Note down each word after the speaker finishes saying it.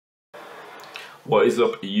What is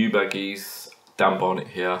up, you baggies? Dan Bonnet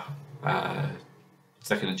here.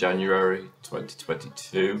 2nd of January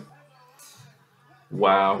 2022.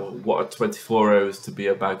 Wow, what a 24 hours to be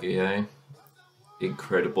a baggy, eh?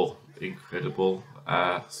 Incredible, incredible.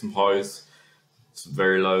 Some highs, some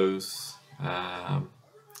very lows.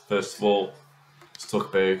 First of all, let's talk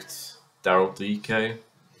about Daryl Dike.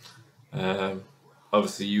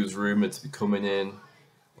 Obviously, he was rumoured to be coming in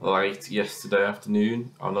late yesterday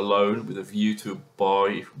afternoon on a loan with a view to a buy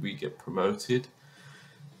if we get promoted.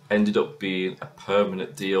 Ended up being a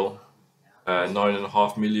permanent deal,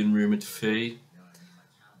 £9.5 million rumoured fee.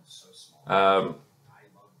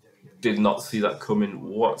 Did not see that coming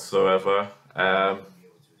whatsoever.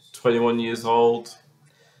 21 years old,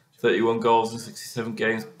 31 goals in 67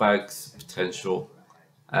 games, bags potential.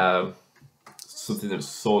 Something that was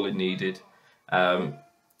sorely needed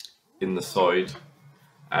in the side.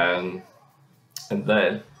 And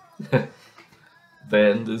then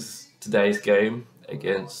then there's today's game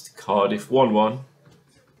against Cardiff, 1-1.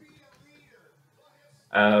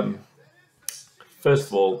 First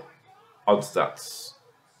of all, on stats,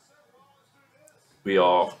 we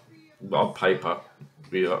are on paper.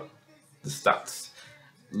 The stats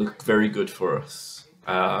look very good for us.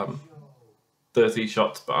 30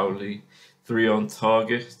 shots, but only 3 on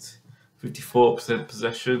target. 54%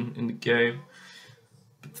 possession in the game.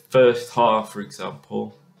 But the first half, for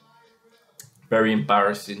example, very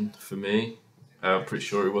embarrassing for me. I'm pretty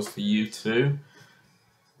sure it was for you too.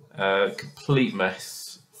 Complete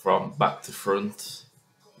mess from back to front.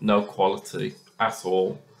 No quality at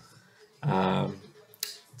all.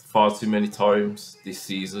 Far too many times this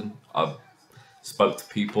season I've spoke to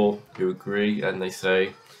people who agree, and they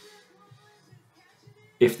say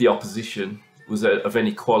if the opposition was of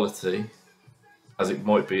any quality, as it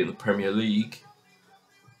might be in the Premier League,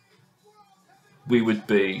 we would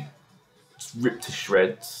be ripped to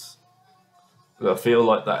shreds. I feel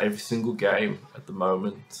like that every single game at the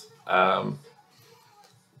moment.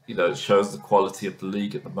 It shows the quality of the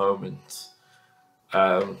league at the moment.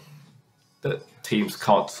 That teams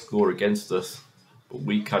can't score against us, but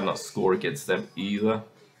we cannot score against them either.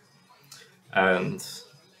 And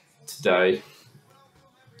today,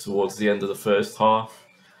 towards the end of the first half,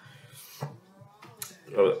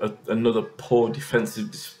 another poor defensive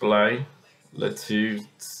display led to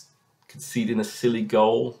conceding a silly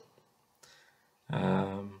goal.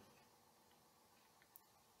 And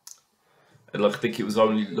I think it was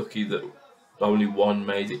only lucky that only one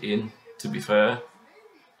made it in, to be fair.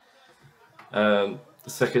 The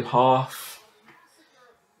second half,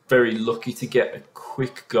 very lucky to get a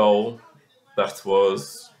quick goal. That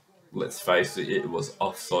was, let's face it, it was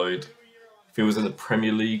offside. If it was in the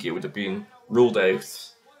Premier League, it would have been ruled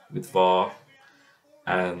out with VAR.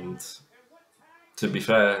 And to be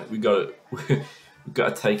fair, we've got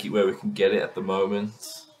to take it where we can get it at the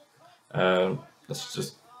moment. That's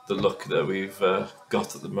just the luck that we've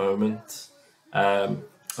got at the moment. I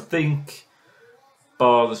think,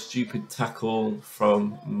 bar the stupid tackle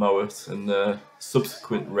from Mowatt and the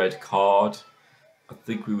subsequent red card, I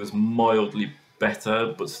think we was mildly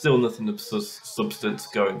better, but still nothing of substance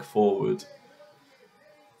going forward.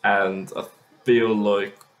 And I feel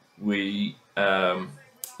like we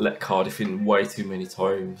let Cardiff in way too many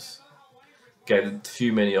times. Gave them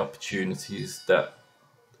too many opportunities that,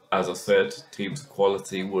 as I said, teams of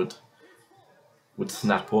quality would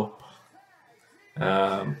snap up.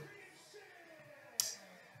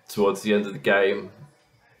 Towards the end of the game,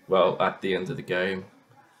 at the end of the game,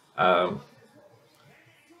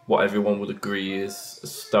 what everyone would agree is a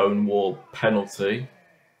stonewall penalty.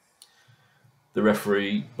 The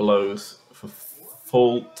referee blows for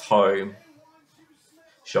full time.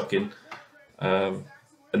 Shocking. And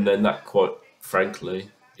then that, quite frankly,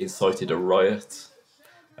 incited a riot.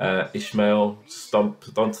 Ishmael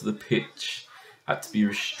stomped onto the pitch, had to be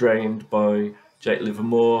restrained by Jake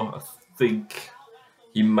Livermore. I think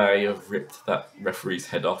he may have ripped that referee's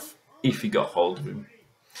head off if he got hold of him,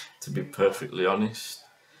 to be perfectly honest.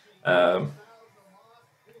 And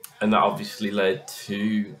that obviously led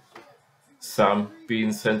to Sam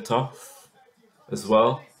being sent off as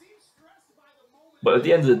well. But at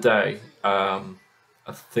the end of the day, I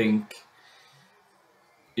think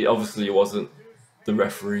it obviously wasn't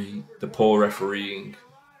the poor refereeing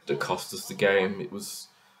that cost us the game. It was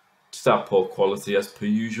just our poor quality as per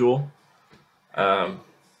usual.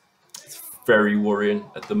 It's very worrying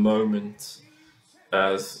at the moment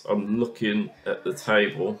as I'm looking at the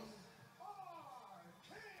table.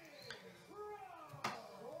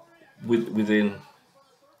 Within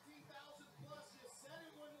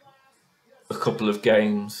a couple of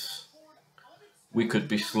games, we could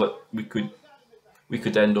we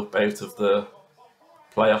could end up out of the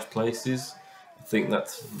playoff places. I think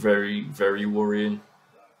that's very, very worrying.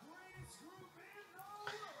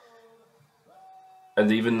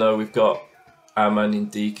 And even though we've got our man in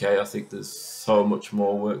DK, I think there's so much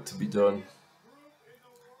more work to be done.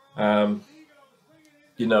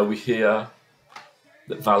 You know, we hear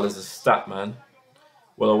that Val is a stat man.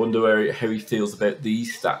 Well, I wonder how he feels about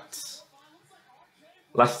these stats.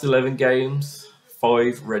 Last 11 games,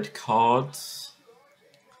 5 red cards,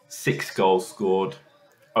 6 goals scored,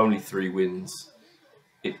 only 3 wins.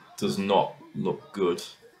 It does not look good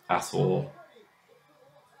at all.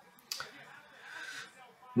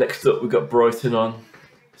 Next up, we've got Brighton on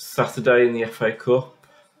Saturday in the FA Cup.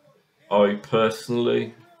 I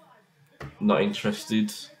personally not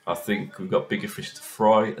interested. I think we've got bigger fish to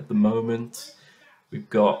fry at the moment. We've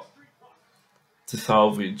got to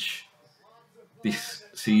salvage this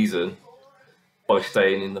season by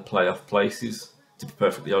staying in the playoff places, to be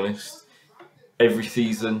perfectly honest. Every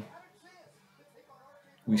season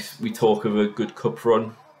we talk of a good cup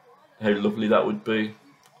run, how lovely that would be.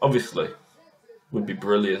 Obviously, would be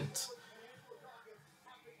brilliant.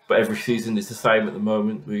 But every season is the same at the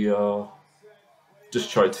moment. We are just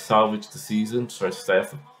trying to salvage the season, trying to stay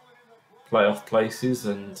off the playoff places,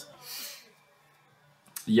 and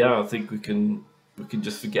yeah, I think we can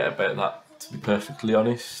just forget about that, to be perfectly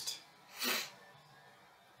honest.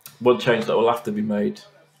 One change that will have to be made,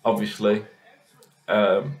 obviously,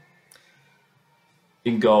 in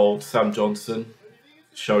goal, Sam Johnstone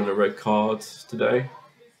showing a red card today.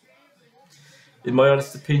 In my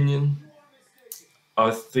honest opinion,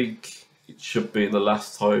 I think it should be the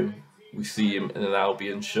last time we see him in an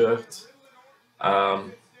Albion shirt. I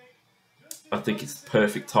think it's the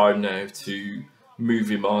perfect time now to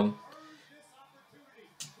move him on,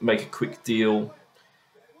 make a quick deal,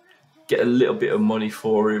 get a little bit of money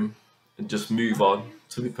for him, and just move on,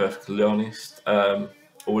 to be perfectly honest. I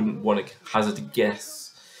wouldn't want to hazard a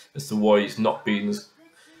guess as to why he's not been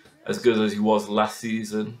as good as he was last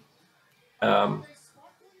season.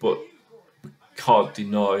 But we can't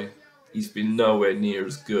deny he's been nowhere near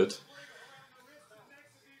as good.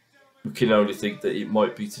 We can only think that it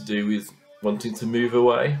might be to do with wanting to move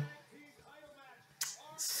away.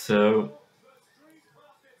 So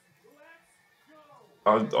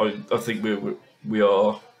I think we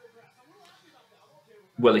are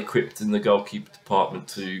well equipped in the goalkeeper department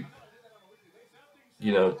to,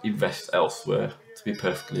 you know, invest elsewhere, to be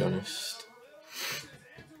perfectly honest.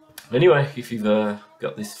 Anyway, if you've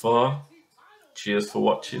got this far, cheers for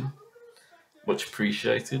watching. Much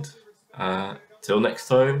appreciated. Till next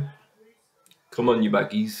time, come on you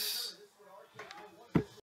baggies.